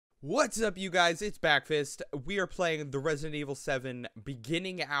What's up, you guys? It's Backfist. We are playing the Resident Evil 7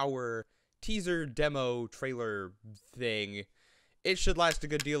 beginning hour teaser demo trailer thing. It should last a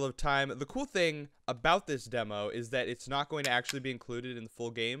good deal of time. The cool thing about this demo is that it's not going to actually be included in the full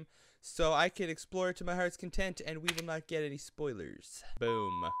game, so I can explore it to my heart's content and we will not get any spoilers.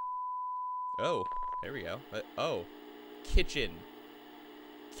 Boom. Oh, there we go. Oh, kitchen.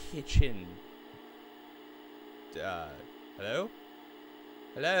 Kitchen. Hello?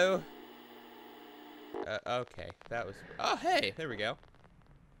 Hello? Okay, that was... Oh, hey, there we go.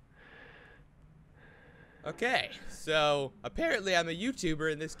 Okay, so apparently I'm a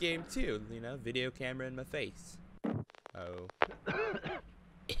YouTuber in this game too. You know, video camera in my face. Oh.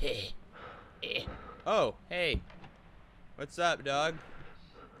 Oh, hey. What's up, dog?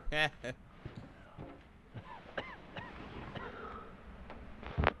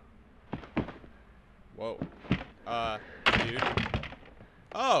 Whoa. Dude.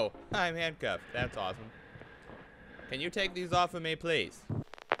 Oh, I'm handcuffed. That's awesome. Can you take these off of me, please?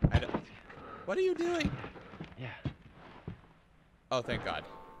 I don't... What are you doing? Yeah. Oh, thank God.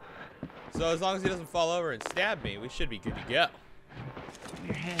 So as long as he doesn't fall over and stab me, we should be good to go.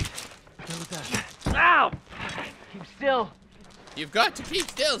 Your hand. Go with us. Ow! Keep still. You've got to keep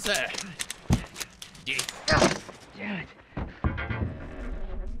still, sir. Damn it.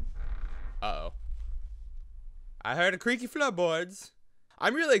 Uh-oh. I heard a creaky floorboards.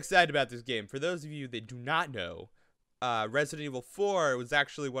 I'm really excited about this game. For those of you that do not know, Resident Evil 4 was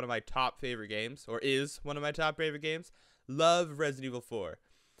actually one of my top favorite games, or is one of my top favorite games. Love Resident Evil 4.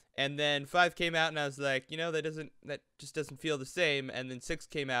 And then 5 came out and I was like, you know, that just doesn't feel the same. And then 6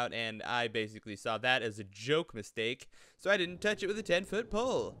 came out and I basically saw that as a joke mistake, so I didn't touch it with a 10-foot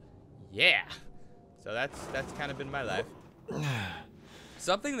pole. Yeah. So that's kind of been my life.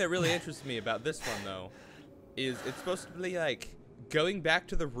 Something that really interests me about this one though is it's supposed to be like going back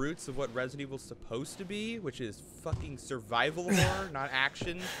to the roots of what Resident Evil's supposed to be, which is fucking survival horror, not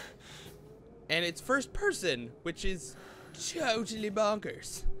action. And it's first person, which is totally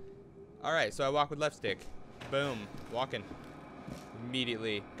bonkers. Alright, so I walk with left stick. Boom. Walking.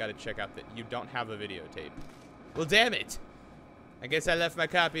 Immediately gotta check out that you don't have a videotape. Well, damn it! I guess I left my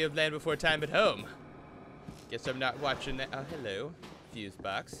copy of Land Before Time at home. Guess I'm not watching that. Oh, hello. Fuse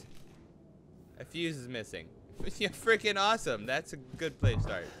box. A fuse is missing. You're freaking awesome. That's a good place to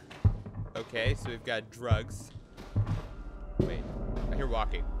start. Okay, so we've got drugs. Wait, I hear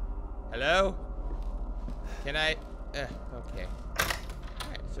walking. Hello? Can I? Okay.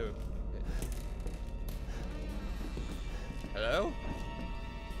 Alright, so. Hello?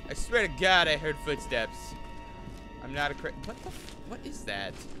 I swear to God, I heard footsteps. I'm not a what is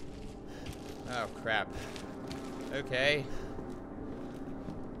that? Oh, crap. Okay.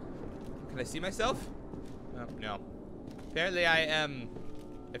 Can I see myself? Oh, no. Apparently I am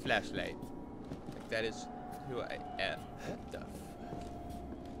a flashlight. Like that is who I am. What the fuck?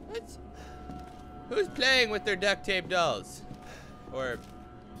 What? Who's playing with their duct tape dolls? Or,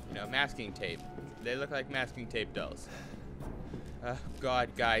 you know, masking tape. They look like masking tape dolls. Oh, God,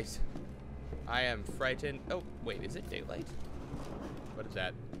 guys. I am frightened. Oh, wait, is it daylight? What is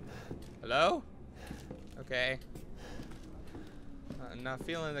that? Hello? Okay. I'm not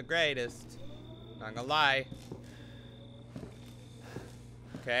feeling the greatest. Not gonna lie.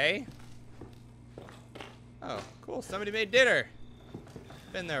 Okay. Oh, cool. Somebody made dinner.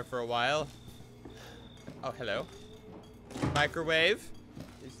 Been there for a while. Oh, hello. Microwave.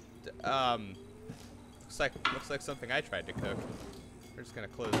 Looks like something I tried to cook. We're just gonna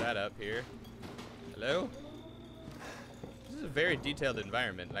close that up here. Hello. This is a very detailed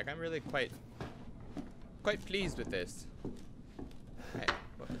environment. Like, I'm really quite pleased with this. Alright,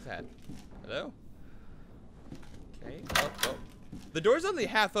 what was that? Hello? Okay. Oh. The door's only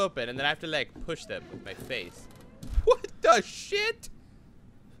half open, and then I have to, like, push them with my face. What the shit?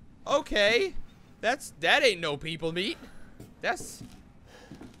 Okay. That ain't no people meat. That's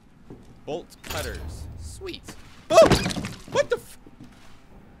bolt cutters. Sweet. Oh! What the f...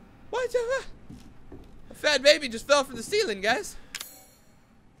 What the... A fat baby just fell from the ceiling, guys.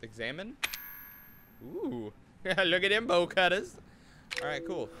 Examine. Ooh. Look at them bow cutters. Alright,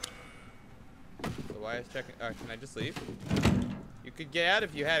 cool. So why is checking? Can I just leave? You could get out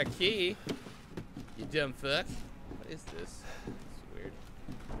if you had a key. You dumb fuck. What is this? It's weird.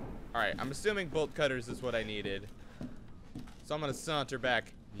 Alright, I'm assuming bolt cutters is what I needed. So I'm gonna saunter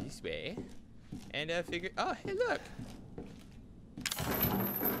back this way. And figure. Oh, hey, look!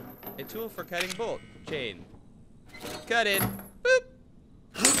 A tool for cutting bolt. Chain. Cut it. Boop!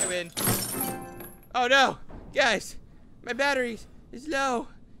 I win. Oh no! Guys! My battery is low.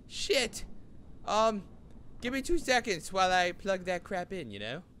 Shit. Give me 2 seconds while I plug that crap in, you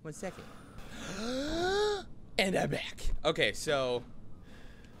know? 1 second. And I'm back. Okay, so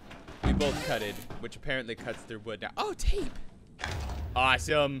we both cutted, which apparently cuts through wood now. Oh, tape.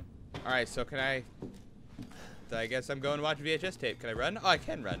 Awesome. All right, so can I guess I'm going to watch VHS tape. Can I run? Oh, I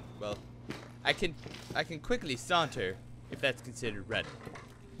can run. Well, I can quickly saunter, if that's considered running.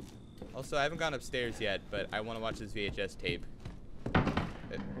 Also, I haven't gone upstairs yet, but I want to watch this VHS tape.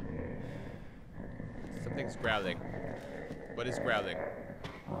 Something's growling. What is growling?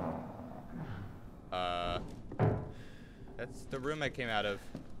 That's the room I came out of.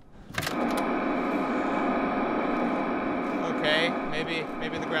 Okay,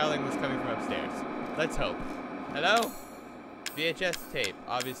 maybe the growling was coming from upstairs. Let's hope. Hello? VHS tape.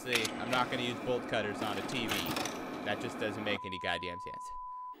 Obviously, I'm not going to use bolt cutters on a TV. That just doesn't make any goddamn sense.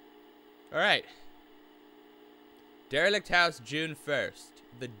 Alright. Derelict House, June 1st.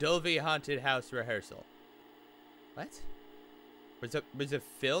 The Dulvey Haunted House Rehearsal. What? Was a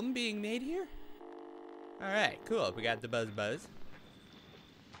film being made here? Alright, cool. We got the buzz.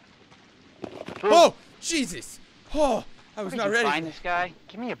 Oh! Jesus! Oh! I was not ready. Did you find this guy?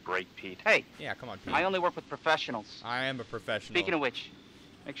 Give me a break, Pete. Hey. Yeah, come on, Pete. I only work with professionals. I am a professional. Speaking of which,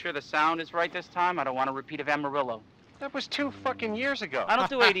 make sure the sound is right this time. I don't want a repeat of Amarillo. That was 2 fucking years ago. I don't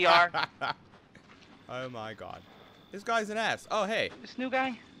do ADR. Oh my god. This guy's an ass. Oh, hey. This new guy?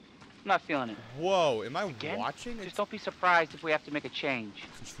 I'm not feeling it. Whoa, am I Again? watching? Just don't be surprised if we have to make a change.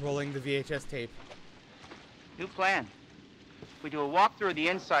 Controlling the VHS tape. New plan. We do a walkthrough of the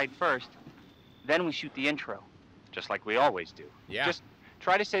inside first, then we shoot the intro. Just like we always do. Yeah. Just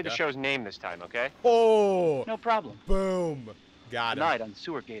try to say the show's name this time, okay? Oh! No problem. Boom. Got him. Tonight on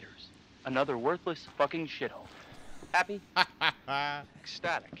Sewer Gators. Another worthless fucking shithole. Happy?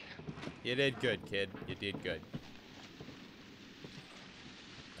 Ecstatic. You did good, kid. You did good.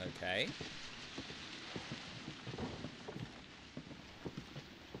 Okay.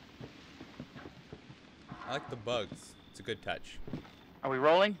 I like the bugs. It's a good touch. Are we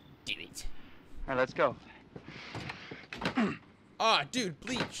rolling? Delete. All right, let's go. Ah, dude,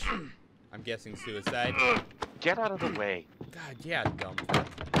 bleach. I'm guessing suicide. Get out of the way. God, yeah, dumb fuck.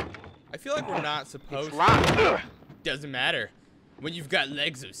 I feel like we're not supposed It's locked. Doesn't matter. When you've got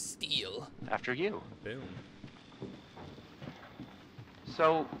legs of steel. After you. Boom.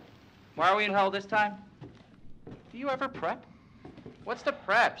 So, why are we in hell this time? Do you ever prep? What's the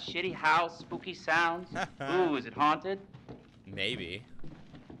prep? Shitty house, spooky sounds? Ooh, is it haunted? Maybe.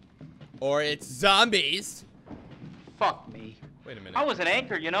 Or it's zombies. Fuck me. Wait a minute. I was an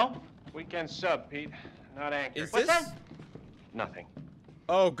anchor, you know? Weekend sub, Pete. Not anchored. Is What's this? that? Nothing.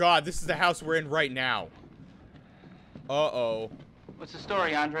 Oh god, this is the house we're in right now. Uh-oh. What's the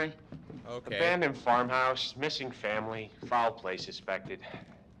story, Andre? Okay. Abandoned farmhouse, missing family, foul play suspected.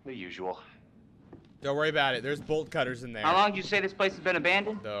 The usual. Don't worry about it. There's bolt cutters in there. How long did you say this place has been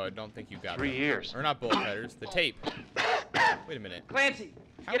abandoned? No, I don't think you got 3 them. years. Or not bolt cutters, the tape. Wait a minute. Clancy,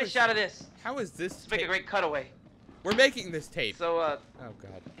 How get a is- shot of this. How is this Let's make a tape? great cutaway. We're making this tape. So, Oh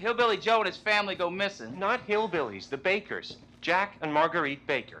god. Hillbilly Joe and his family go missing. Not hillbillies, the Bakers. Jack and Marguerite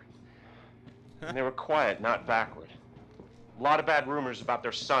Baker. And they were quiet, not backward. A lot of bad rumors about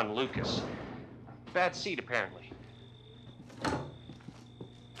their son, Lucas. Bad seed, apparently.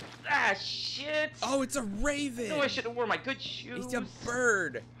 Ah, shit. Oh, it's a raven. No, I should have worn my good shoes. It's a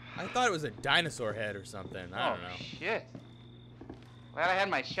bird. I thought it was a dinosaur head or something. I don't know. Shit. Glad I had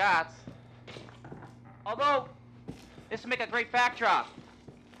my shots. Although, this would make a great backdrop.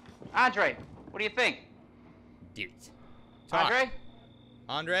 Andre, what do you think? Dude. Talk. Andre?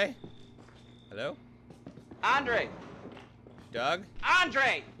 Andre? Hello? Andre? Doug?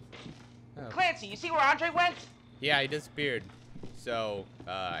 Andre! Oh. Clancy, you see where Andre went? Yeah, he disappeared. So,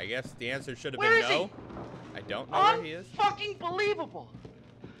 I guess the answer should have Where been is no. he? I don't know where he is. Unfucking believable.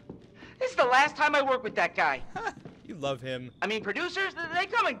 This is the last time I work with that guy. You love him. I mean, producers, they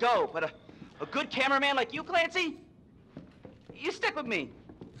come and go, but a good cameraman like you, Clancy, you stick with me.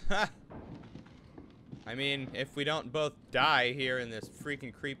 I mean, if we don't both die here in this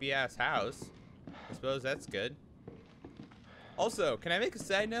freaking creepy ass house, I suppose that's good. Also, can I make a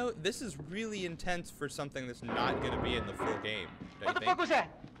side note? This is really intense for something that's not going to be in the full game. don't What you the fuck think? was that?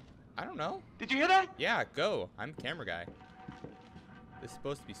 I don't know. Did you hear that? Yeah, go. I'm the camera guy. This is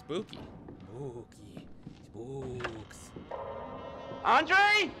supposed to be spooky. Spooky. Spooks.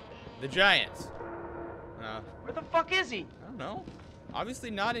 Andre? The giant. Where the fuck is he? I don't know. Obviously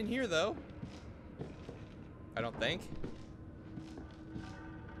not in here, though. I don't think.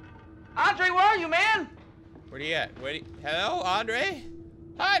 Andre, where are you, man? Where do you at? Hello, Andre?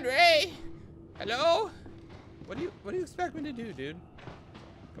 Andre? Hello? What do you expect me to do, dude?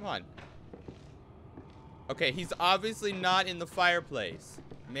 Come on. Okay, he's obviously not in the fireplace.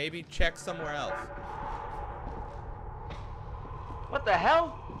 maybe check somewhere else. What the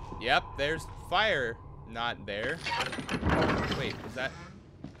hell? Yep, there's fire. Not there. Wait, is that?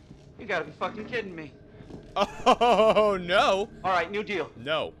 You gotta be fucking kidding me. Oh no! All right, new deal.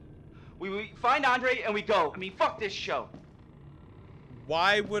 No. We find Andre and we go. I mean, fuck this show.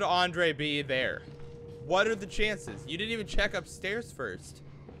 Why would Andre be there? What are the chances? You didn't even check upstairs first.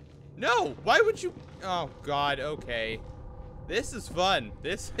 No! Why would you? Oh God. Okay. This is fun.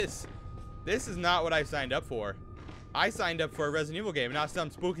 This is not what I signed up for. I signed up for a Resident Evil game, not some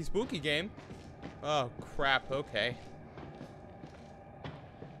spooky game. Oh crap. Okay.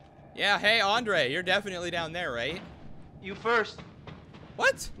 Yeah. Hey, Andre, you're definitely down there, right? You first.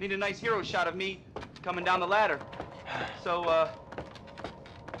 What? Need a nice hero shot of me coming down the ladder. So,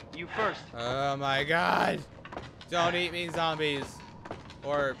 you first. Oh my God. Don't eat me, zombies.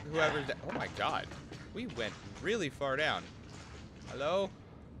 Or whoever's that. Oh my God. We went really far down. Hello?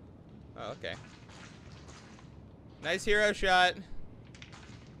 Oh, okay. Nice hero shot.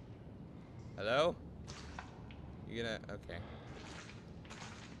 Hello? You gonna... Okay.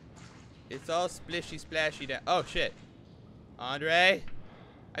 It's all splishy splashy down. Oh, shit. Andre?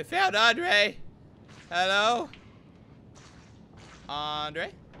 I found Andre. Hello?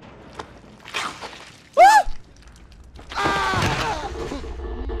 Andre? Ah! Ah!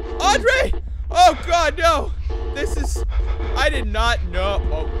 Andre! Oh God, no! This is... I did not know...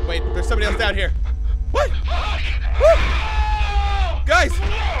 Oh, wait, there's somebody else down here. What? Woo! Guys!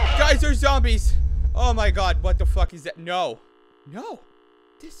 Guys, there's zombies! Oh my God, what the fuck is that? No. No.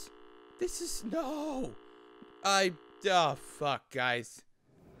 This is... No. Oh, fuck, guys.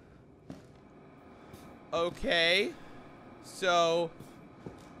 Okay. So...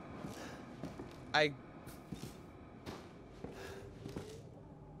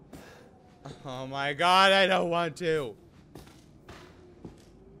 Oh my God, I don't want to.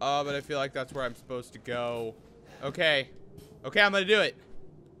 Oh, but I feel like that's where I'm supposed to go. Okay. Okay, I'm gonna do it.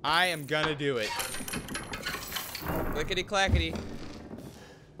 I am gonna do it. Clickety clackety.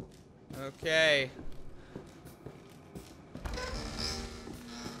 Okay.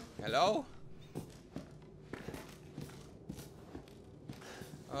 Hello?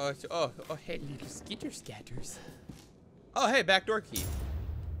 Oh, hey, little skitter scatters. Oh, hey, backdoor key.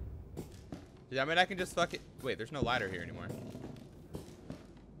 Does that mean I can just fuck it? Wait, there's no ladder here anymore.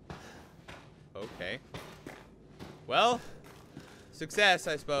 Okay. Well, success,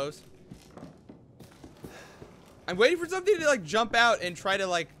 I suppose. I'm waiting for something to, like, jump out and try to,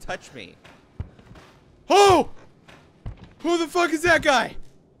 like, touch me. Oh! Who the fuck is that guy?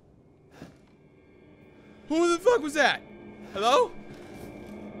 Who the fuck was that? Hello?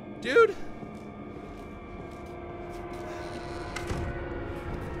 Dude?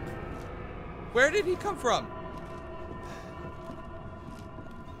 Where did he come from?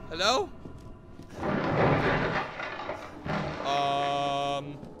 Hello?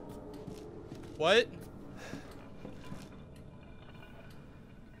 What?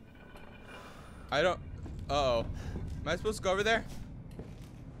 I don't... Uh-oh. Am I supposed to go over there?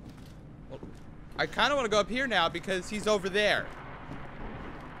 Well, I kind of want to go up here now because he's over there.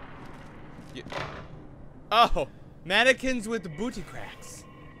 Yeah. Oh, mannequins with the booty cracks.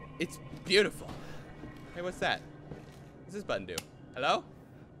 It's beautiful. Hey, what's that? What's this button do? Hello?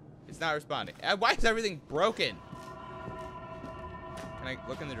 It's not responding. Why is everything broken? Can I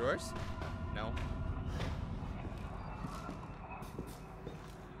look in the drawers? No.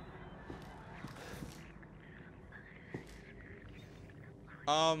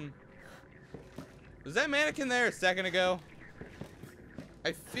 Was that mannequin there a second ago?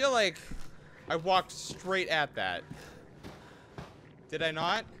 I feel like I walked straight at that. Did I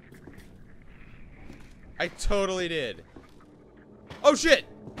not? I totally did. Oh shit!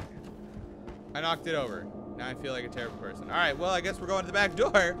 I knocked it over. Now I feel like a terrible person. Alright, well, I guess we're going to the back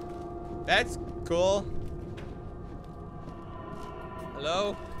door. That's cool.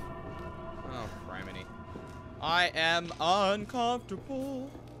 Hello? Oh, criminy. I am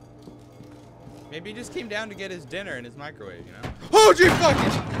uncomfortable. Maybe he just came down to get his dinner in his microwave, you know? Oh, gee, fuck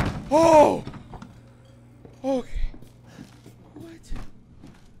it! Oh! Okay. What?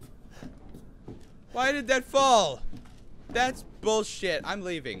 Why did that fall? That's bullshit. I'm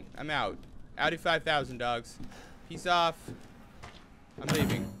leaving. I'm out. Audi 5000, dogs. Peace off. I'm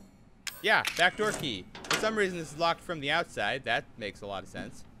leaving. Yeah, backdoor key. For some reason, this is locked from the outside. That makes a lot of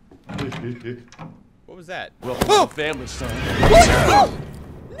sense. What was that? Well, oh! Family, son. What? No!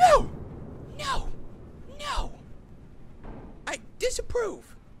 No! No! No! I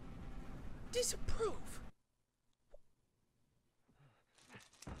disapprove. Disapprove.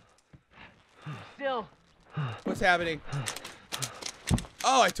 Still. What's happening?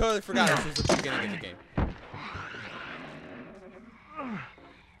 Oh, I totally forgot this was the beginning of the game.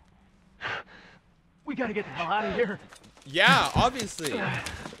 We gotta get the hell out of here. Yeah, obviously.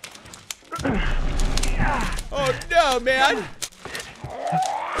 Oh no, man!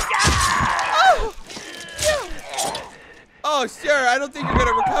 Oh, yeah. Oh, sir, I don't think you're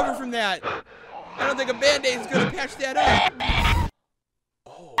gonna recover from that. I don't think a band-aid is gonna patch that up.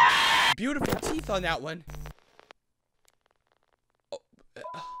 Oh, beautiful teeth on that one. Oh,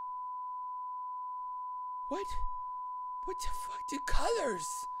 what? What the fuck? The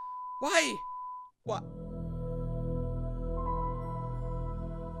colors? Why? What?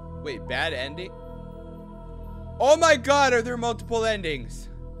 Wait, bad ending? Oh my god, are there multiple endings?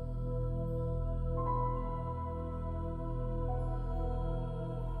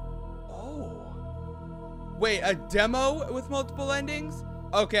 Oh. Wait, a demo with multiple endings?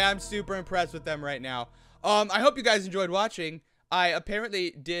 Okay, I'm super impressed with them right now. I hope you guys enjoyed watching. I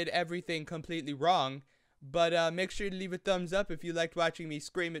apparently did everything completely wrong. But make sure to leave a thumbs up if you liked watching me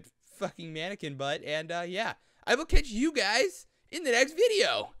scream at fucking mannequin butt. And yeah, I will catch you guys in the next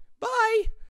video. Bye!